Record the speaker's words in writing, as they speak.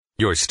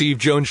Your Steve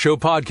Jones Show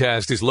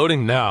podcast is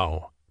loading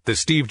now. The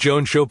Steve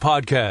Jones Show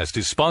podcast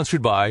is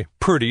sponsored by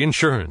Purdy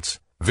Insurance.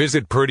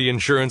 Visit Purdy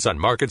Insurance on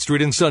Market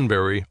Street in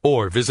Sunbury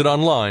or visit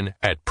online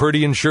at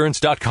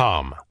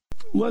purdyinsurance.com.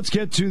 Let's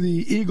get to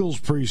the Eagles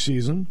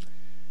preseason.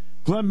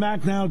 Glenn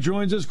Mack now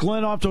joins us.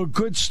 Glenn, off to a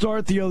good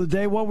start the other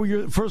day. What were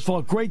your, first of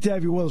all, great to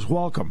have you with us.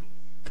 Welcome.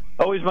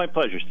 Always my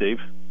pleasure, Steve.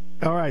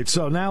 All right,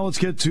 so now let's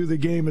get to the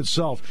game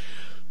itself.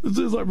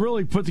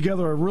 Really put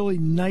together a really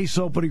nice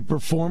opening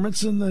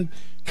performance in the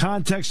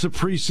context of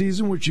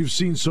preseason, which you've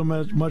seen so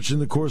much in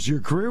the course of your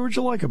career. What'd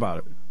you like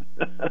about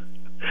it?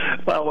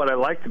 Well, what I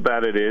liked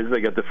about it is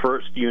they got the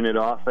first unit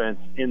offense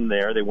in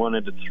there. They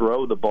wanted to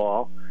throw the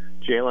ball.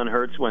 Jalen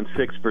Hurts went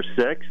 6 for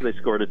 6. They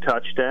scored a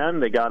touchdown.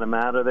 They got him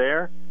out of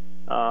there.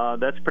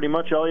 That's pretty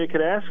much all you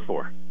could ask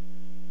for.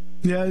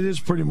 Yeah, it is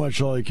pretty much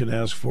all you can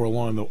ask for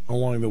along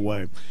the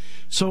way.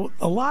 So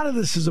a lot of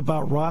this is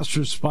about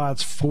roster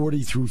spots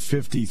 40 through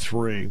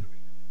 53.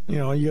 You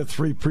know, you got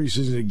 3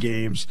 preseason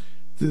games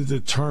to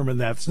determine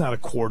that. It's not a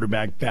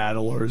quarterback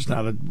battle or it's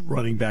not a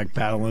running back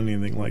battle,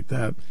 anything like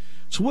that.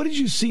 So what did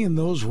you see in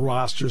those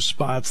roster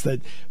spots that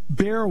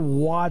bear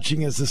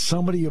watching as to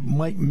somebody who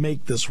might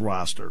make this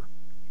roster?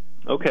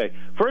 Okay.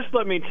 First,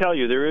 let me tell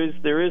you,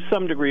 there is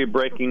some degree of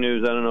breaking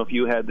news. I don't know if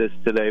you had this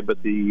today,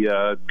 but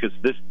because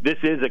this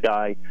is a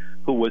guy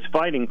who was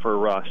fighting for a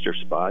roster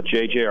spot,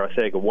 J.J.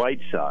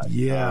 Arcega-Whiteside.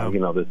 Yeah.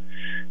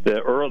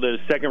 The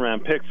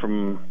second-round pick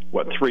from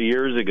 3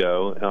 years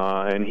ago,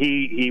 and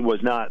he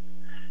was not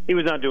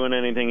doing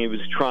anything. He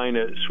was trying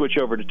to switch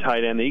over to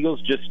tight end. The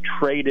Eagles just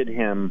traded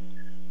him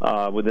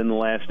within the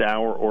last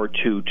hour or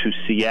two to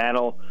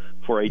Seattle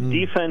for a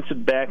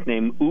defensive back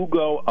named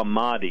Ugo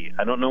Amadi.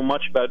 I don't know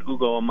much about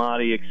Ugo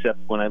Amadi, except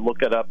when I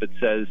look it up, it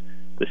says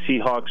the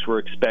Seahawks were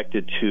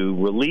expected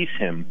to release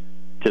him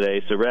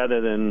today. So rather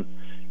than,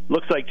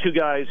 looks like 2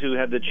 guys who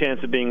had the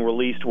chance of being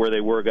released where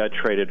they were got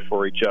traded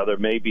for each other.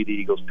 Maybe the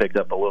Eagles picked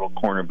up a little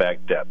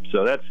cornerback depth.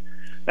 So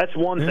that's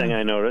one thing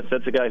I noticed.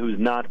 That's a guy who's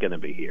not going to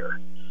be here.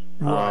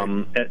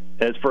 Right.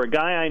 As for a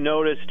guy I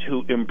noticed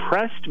who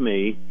impressed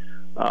me,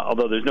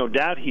 although there's no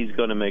doubt he's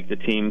going to make the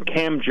team,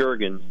 Cam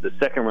Jurgens, the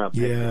second-round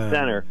pick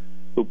center,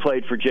 who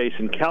played for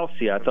Jason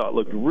Kelce, I thought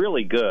looked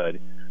really good.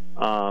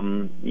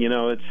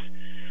 It's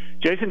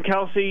Jason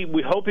Kelce,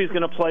 we hope he's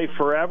going to play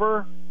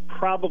forever,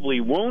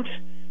 probably won't,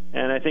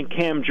 and I think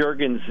Cam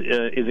Jurgens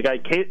is a guy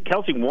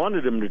Kelce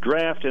wanted him to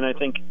draft, and I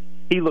think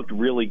he looked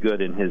really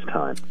good in his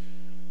time.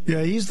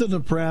 Yeah, he's the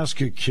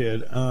Nebraska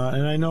kid,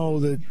 and I know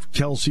that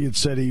Kelce had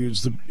said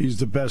he's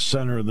the best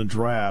center in the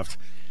draft.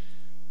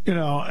 You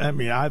know, I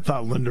mean, I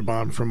thought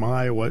Linderbaum from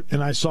Iowa,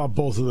 and I saw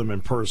both of them in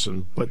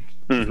person, but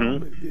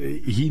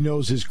he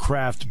knows his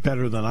craft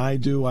better than I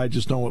do. I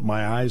just know what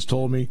my eyes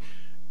told me.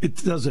 It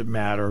doesn't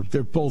matter.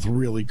 They're both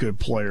really good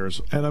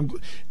players, and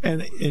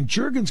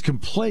Jurgens can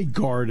play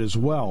guard as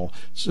well.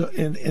 So,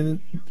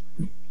 and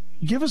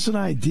give us an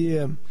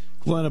idea,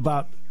 Glenn,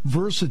 about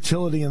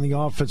versatility in the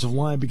offensive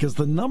line, because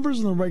the numbers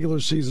in the regular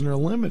season are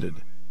limited.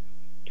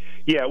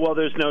 Yeah, well,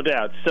 there's no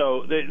doubt.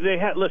 So they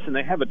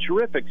have a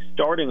terrific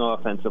starting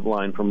offensive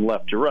line from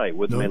left to right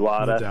with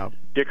Mailata. No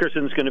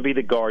Dickerson's going to be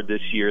the guard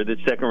this year, the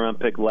second-round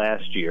pick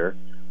last year.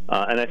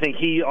 And I think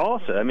he's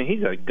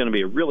going to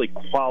be a really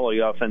quality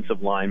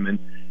offensive lineman.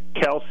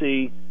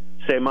 Kelce,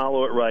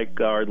 Seumalo at right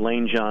guard,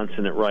 Lane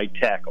Johnson at right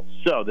tackle.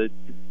 So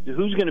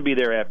who's going to be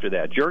there after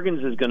that?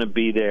 Jurgens is going to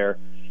be there.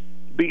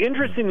 Be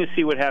interesting to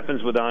see what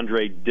happens with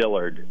Andre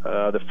Dillard,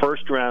 the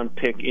first-round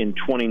pick in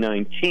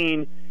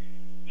 2019.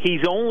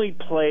 He's only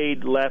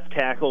played left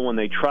tackle. When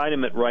they tried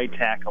him at right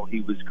tackle, he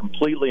was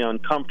completely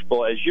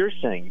uncomfortable. As you're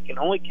saying, you can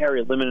only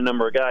carry a limited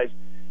number of guys.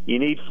 You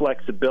need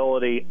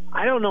flexibility.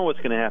 I don't know what's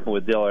going to happen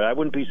with Dillard. I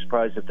wouldn't be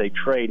surprised if they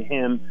trade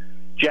him.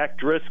 Jack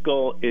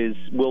Driscoll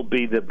will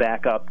be the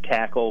backup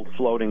tackle,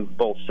 floating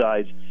both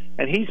sides,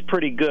 and he's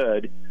pretty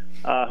good.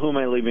 Who am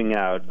I leaving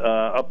out?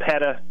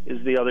 Opeta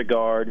is the other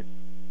guard.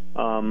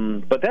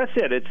 But that's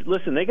it.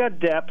 Listen, they got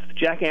depth.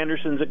 Jack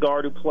Anderson's a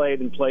guard who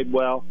played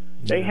well.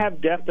 They have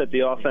depth at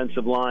the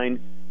offensive line.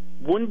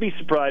 Wouldn't be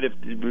surprised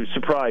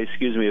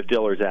if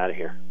Dillard's out of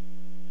here.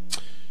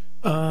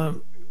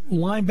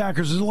 Linebackers,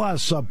 there's a lot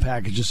of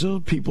sub-packages. So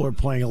people are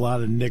playing a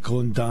lot of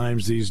nickel and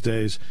dimes these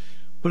days.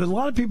 But a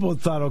lot of people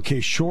have thought, okay,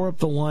 shore up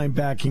the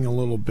linebacking a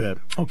little bit.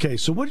 Okay,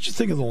 so what did you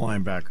think of the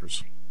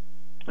linebackers?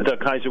 I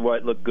thought Kaiser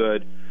White looked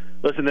good.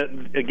 Listen,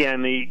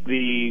 again,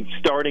 the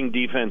starting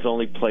defense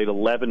only played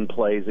 11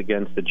 plays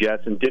against the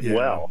Jets and did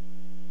well.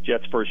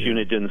 Jets' first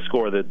unit didn't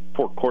score. The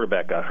poor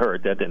quarterback got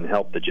hurt. That didn't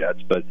help the Jets.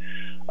 But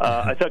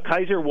I thought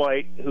Kaiser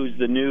White, who's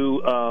the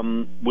new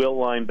will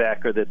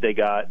linebacker that they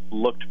got,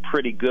 looked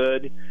pretty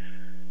good.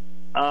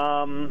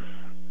 I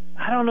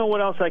don't know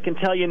what else I can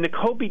tell you.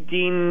 Nakobe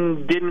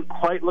Dean didn't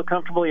quite look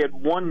comfortable. He had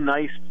one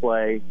nice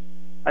play.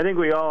 I think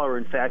we all are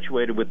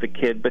infatuated with the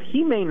kid, but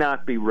he may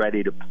not be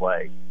ready to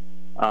play.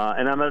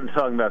 And I'm not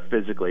talking about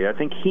physically. I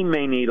think he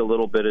may need a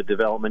little bit of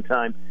development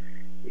time.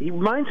 He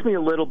reminds me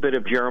a little bit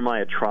of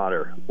Jeremiah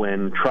Trotter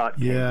when Trot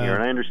came here.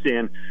 And I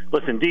understand,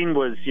 listen, Dean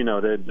was,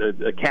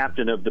 the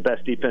captain of the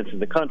best defense in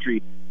the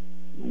country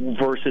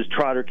versus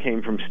Trotter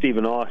came from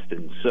Stephen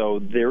Austin. So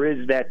there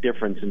is that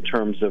difference in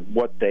terms of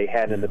what they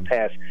had in the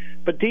past.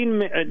 But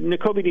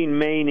Nakobe Dean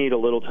may need a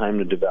little time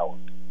to develop.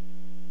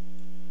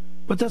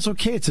 But that's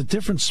okay. It's a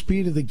different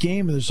speed of the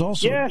game. And there's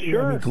also,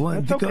 sure.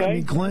 Glenn, that's okay.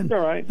 Glenn, all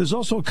right. There's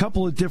also a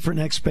couple of different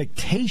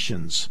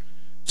expectations,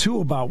 too,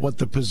 about what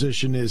the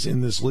position is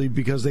in this league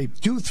because they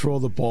do throw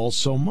the ball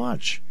so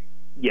much.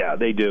 Yeah,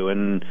 they do.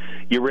 And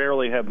you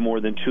rarely have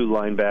more than 2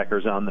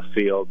 linebackers on the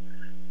field.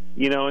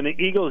 You know, in the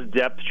Eagles'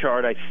 depth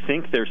chart, I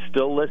think they're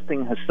still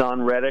listing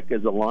Hassan Reddick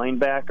as a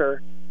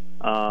linebacker,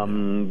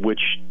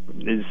 which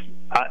is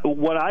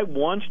what I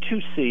want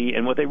to see,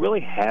 and what they really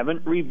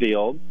haven't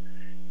revealed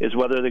is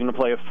whether they're going to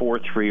play a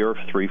 4-3 or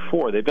a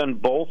 3-4. They've done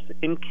both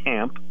in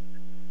camp.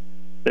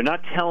 They're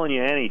not telling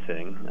you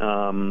anything.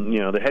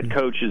 The head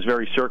coach is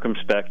very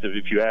circumspect.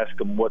 If you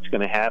ask him what's going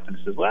to happen,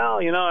 he says, well,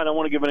 I don't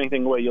want to give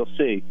anything away. You'll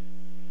see.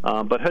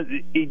 But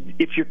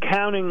if you're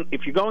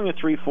going a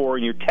 3-4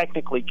 and you're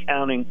technically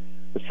counting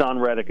Hassan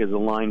Reddick as a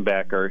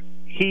linebacker,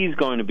 he's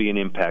going to be an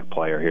impact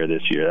player here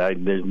this year.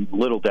 There's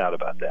little doubt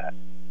about that.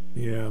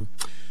 Yeah.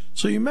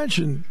 So you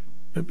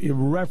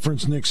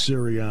referenced Nick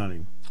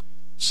Sirianni.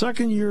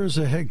 Second year as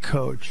a head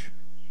coach.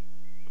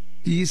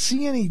 Do you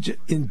see any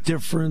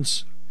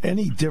difference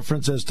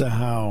as to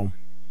how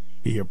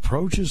he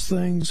approaches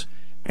things?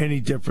 Any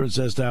difference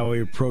as to how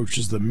he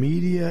approaches the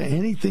media?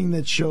 Anything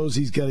that shows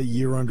he's got a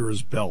year under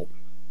his belt?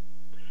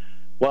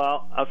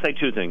 Well, I'll say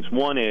 2 things.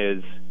 One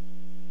is,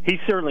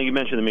 you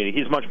mentioned the media,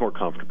 he's much more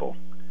comfortable.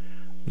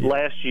 Yeah.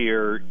 Last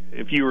year,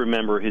 if you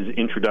remember his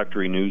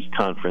introductory news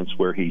conference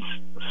where he's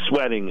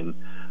sweating and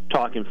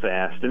talking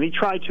fast, and he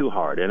tried too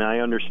hard, and I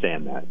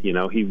understand that.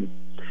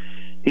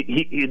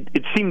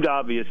 It seemed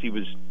obvious he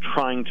was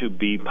trying to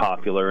be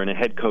popular, and a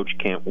head coach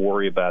can't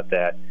worry about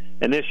that.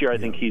 And this year, I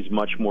think he's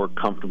much more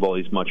comfortable.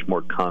 He's much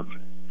more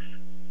confident.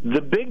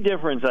 The big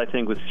difference, I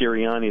think, with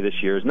Sirianni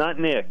this year is not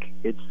Nick.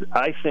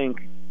 I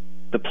think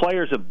the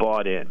players have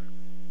bought in.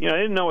 They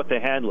didn't know what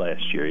they had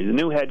last year. He's a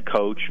new head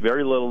coach,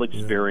 very little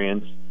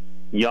experience,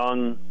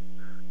 young,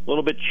 a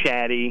little bit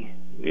chatty.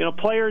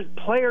 Players,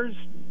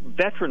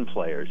 veteran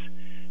players,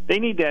 they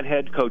need that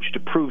head coach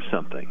to prove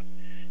something.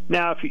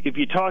 Now, if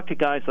you talk to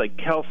guys like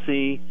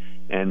Kelsey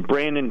and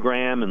Brandon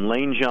Graham and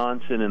Lane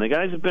Johnson, and the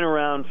guys have been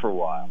around for a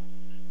while,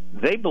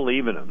 they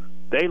believe in him.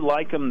 They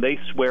like him. They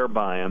swear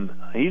by him.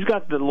 He's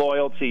got the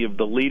loyalty of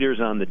the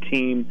leaders on the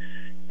team,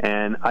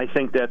 and I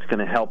think that's going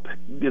to help.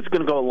 It's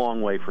going to go a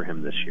long way for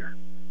him this year.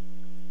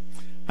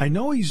 I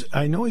know he's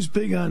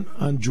big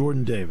on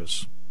Jordan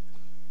Davis.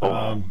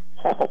 Me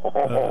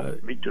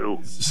too.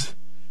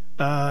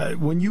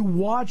 When you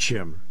watch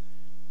him,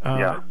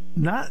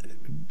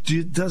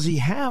 does he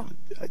have?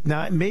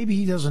 Now, maybe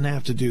he doesn't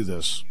have to do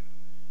this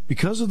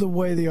because of the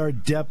way they are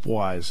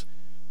depth-wise.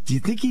 Do you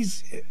think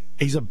he's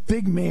a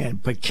big man,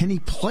 but can he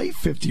play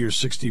 50 or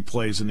 60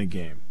 plays in a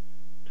game?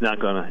 It's not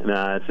gonna.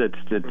 No,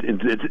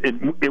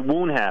 it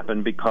won't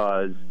happen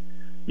because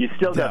you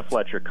still got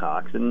Fletcher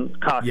Cox, and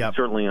Cox is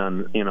certainly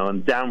on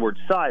the downward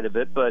side of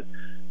it, but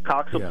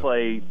Cox will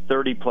play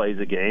 30 plays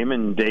a game,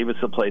 and Davis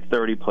will play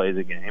 30 plays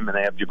a game, and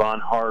they have Javon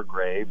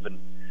Hargrave, and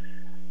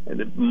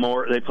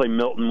they play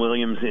Milton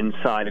Williams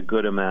inside a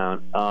good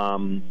amount.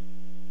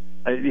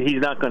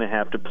 He's not going to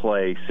have to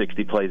play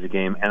 60 plays a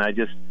game, and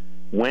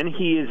when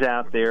he is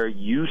out there,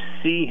 you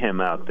see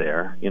him out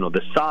there.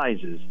 The size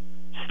is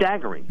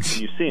staggering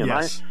when you see him.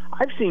 Yes.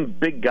 I've seen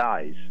big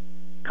guys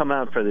come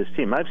out for this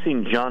team. I've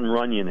seen John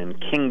Runyon and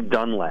King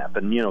Dunlap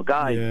and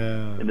guys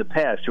in the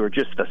past who are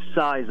just the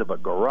size of a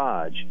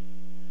garage.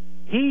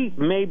 He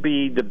may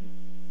be the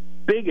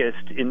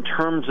biggest in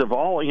terms of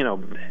all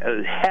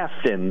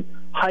heft and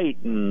height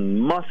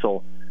and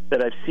muscle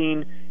that I've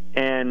seen,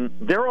 and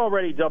they're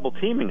already double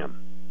teaming him.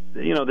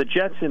 The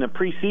Jets in a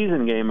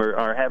preseason game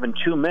are having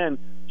 2 men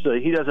so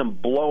that he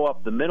doesn't blow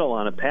up the middle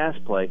on a pass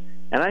play,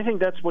 and I think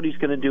that's what he's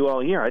going to do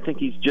all year. I think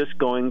he's just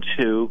going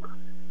to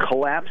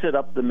collapse it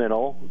up the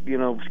middle,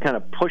 kind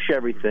of push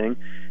everything,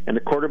 and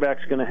the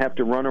quarterback's going to have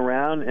to run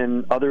around,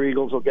 and other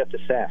Eagles will get the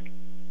sack.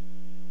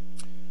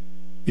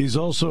 He's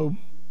also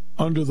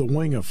under the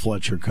wing of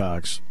Fletcher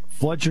Cox.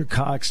 Fletcher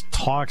Cox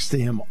talks to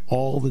him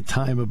all the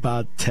time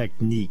about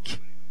technique.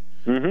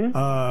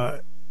 Mm-hmm.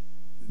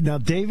 Now,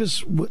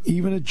 Davis,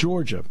 even at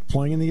Georgia,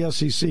 playing in the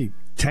SEC,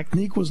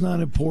 technique was not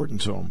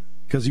important to him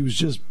because he was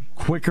just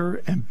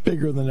quicker and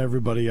bigger than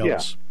everybody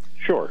else.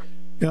 Yeah, sure.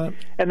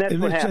 And that's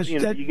what happens.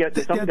 You get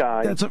some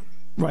guys.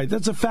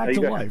 That's a fact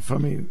of life. I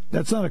mean,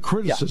 that's not a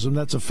criticism.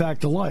 That's a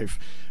fact of life.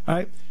 All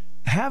right?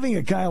 Having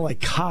a guy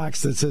like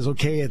Cox that says,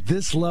 okay, at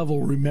this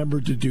level,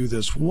 remember to do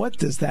this, what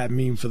does that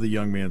mean for the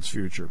young man's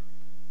future?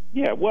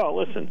 Yeah, well,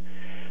 listen,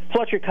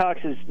 Fletcher Cox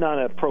is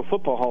not a Pro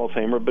Football Hall of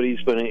Famer, but he's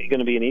going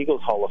to be an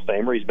Eagles Hall of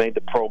Famer. He's made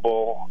the Pro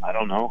Bowl,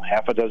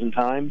 half a dozen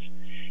times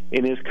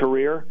in his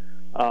career.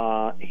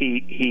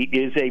 He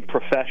is a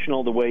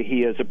professional the way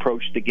he has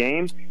approached the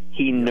game.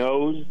 He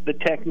knows the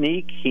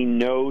technique. He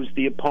knows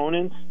the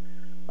opponents.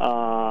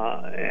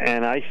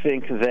 And I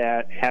think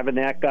that having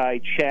that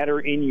guy chatter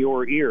in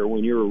your ear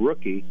when you're a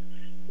rookie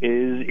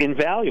is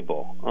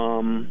invaluable.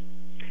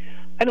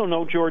 I don't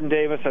know Jordan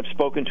Davis. I've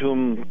spoken to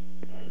him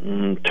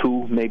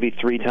 2, maybe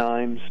 3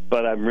 times,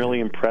 but I'm really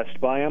impressed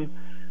by him.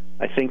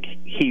 I think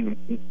he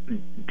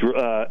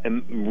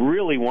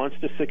really wants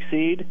to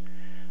succeed.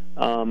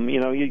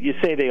 You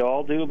say they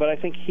all do, but I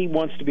think he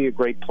wants to be a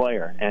great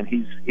player, and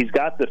he's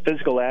got the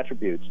physical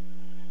attributes.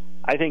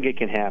 I think it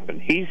can happen.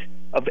 He's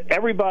of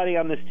everybody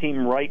on this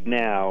team right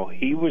now,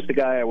 he was the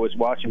guy I was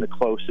watching the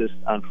closest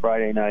on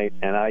Friday night,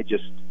 and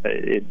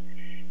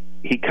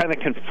he kind of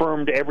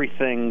confirmed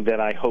everything that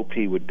I hoped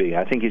he would be.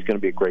 I think he's going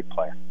to be a great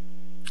player.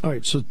 All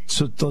right, so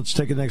let's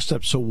take a next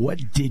step. So what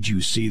did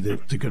you see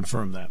to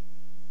confirm that?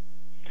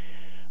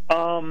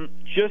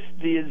 Just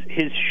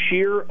his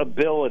sheer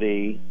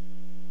ability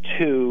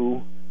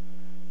to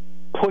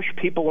push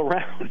people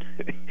around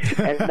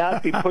and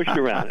not be pushed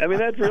around. I mean,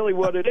 that's really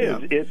what it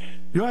is. Yeah. It's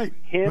right.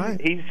 him.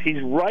 Right.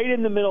 He's right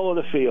in the middle of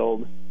the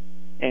field,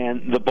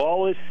 and the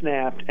ball is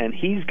snapped, and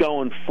he's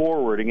going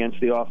forward against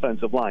the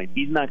offensive line.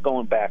 He's not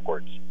going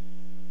backwards.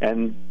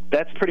 And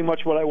that's pretty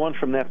much what I want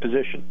from that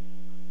position.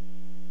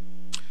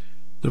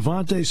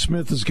 Devontae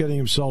Smith is getting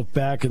himself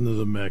back into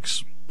the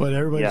mix, but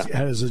everybody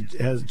has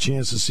a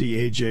chance to see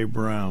A.J.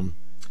 Brown.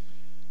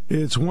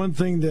 It's one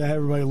thing to have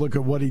everybody look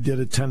at what he did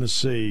at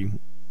Tennessee.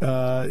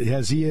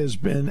 Has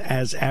been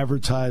as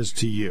advertised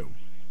to you?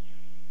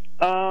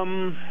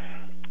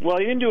 Well,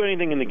 he didn't do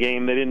anything in the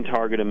game. They didn't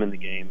target him in the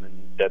game,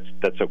 and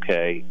that's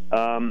okay.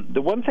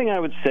 The one thing I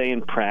would say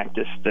in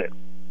practice that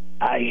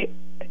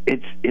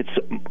it's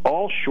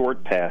all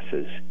short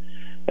passes.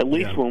 At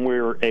least when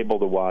we were able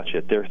to watch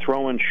it, they're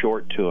throwing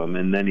short to him,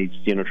 and then he's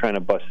trying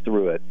to bust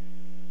through it.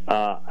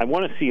 I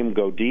want to see him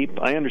go deep.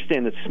 I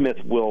understand that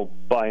Smith will,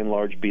 by and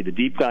large, be the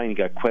deep guy, and you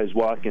got Quez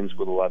Watkins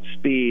with a lot of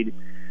speed.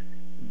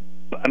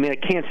 I mean, I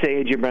can't say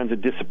A.J. Brown's a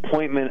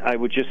disappointment. I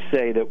would just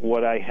say that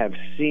what I have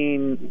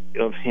seen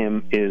of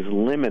him is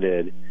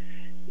limited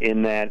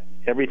in that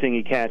everything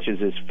he catches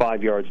is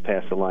 5 yards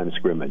past the line of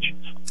scrimmage.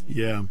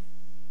 Yeah.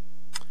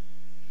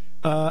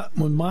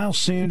 When Miles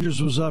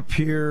Sanders was up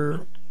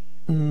here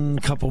a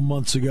couple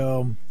months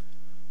ago,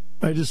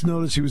 I just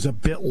noticed he was a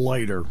bit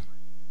lighter.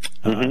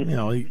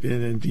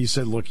 He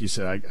said, "Look,"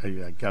 I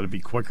got to be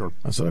quicker."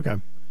 I said, "Okay."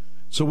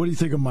 So, what do you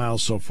think of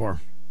Miles so far?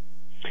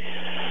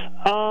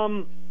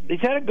 He's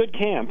had a good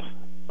camp,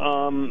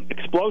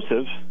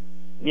 explosive,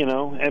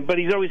 but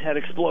he's always had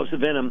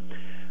explosive in him.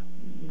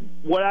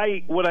 What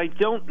I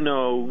don't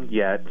know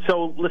yet.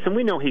 So, listen,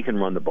 we know he can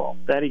run the ball.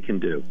 That he can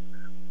do.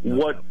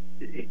 What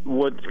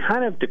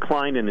kind of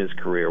declined in his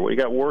career, what he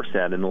got worse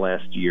at in the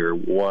last year,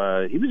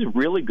 was he was a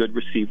really good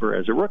receiver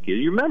as a rookie.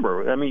 You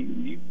remember, I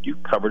mean, you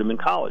covered him in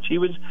college. He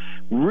was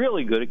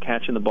really good at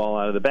catching the ball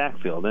out of the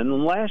backfield.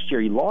 And last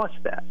year he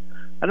lost that.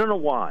 I don't know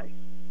why.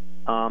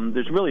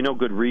 There's really no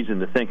good reason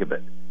to think of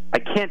it. I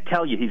can't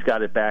tell you he's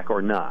got it back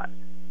or not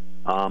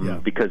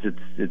because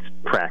it's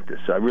practice.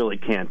 I really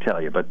can't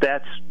tell you. But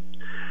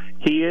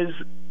he is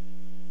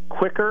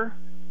quicker.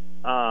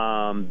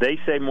 They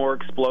say more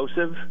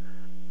explosive.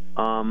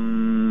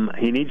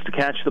 He needs to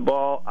catch the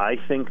ball. I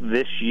think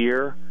this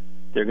year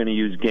they're going to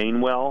use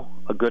Gainwell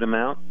a good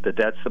amount,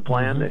 that's the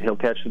plan, that he'll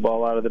catch the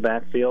ball out of the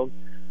backfield.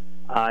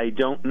 I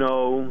don't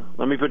know.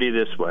 Let me put it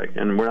this way,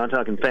 and we're not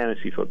talking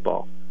fantasy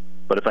football,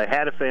 but if I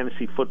had a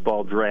fantasy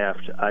football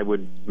draft, I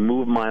would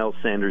move Miles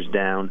Sanders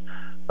down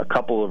a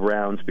couple of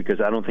rounds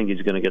because I don't think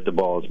he's going to get the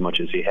ball as much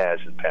as he has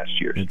in past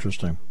years.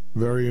 Interesting.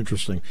 Very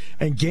interesting.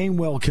 And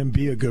Gainwell can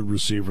be a good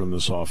receiver in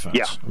this offense.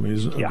 Yeah. I mean,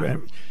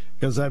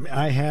 because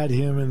I had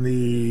him in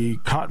the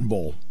Cotton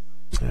Bowl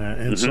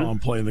and saw him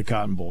play in the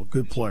Cotton Bowl.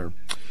 Good player.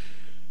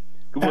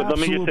 Well, let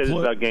me just say this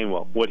about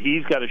Gainwell. What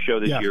he's got to show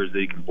this year is that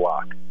he can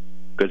block,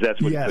 because that's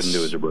what he couldn't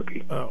do as a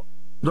rookie.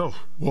 No,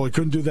 well, he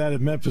couldn't do that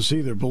at Memphis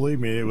either. Believe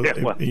me, they were.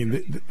 They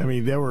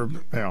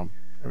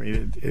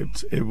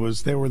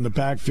were in the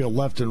backfield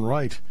left and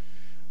right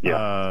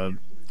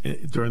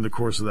during the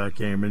course of that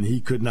game, and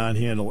he could not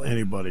handle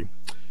anybody.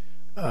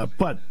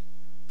 But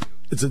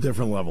it's a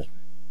different level.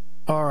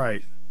 All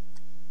right.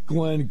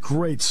 Glenn,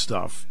 great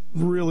stuff.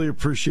 Really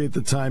appreciate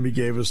the time you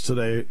gave us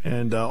today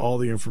and all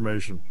the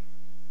information.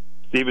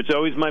 Steve, it's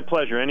always my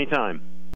pleasure. Anytime.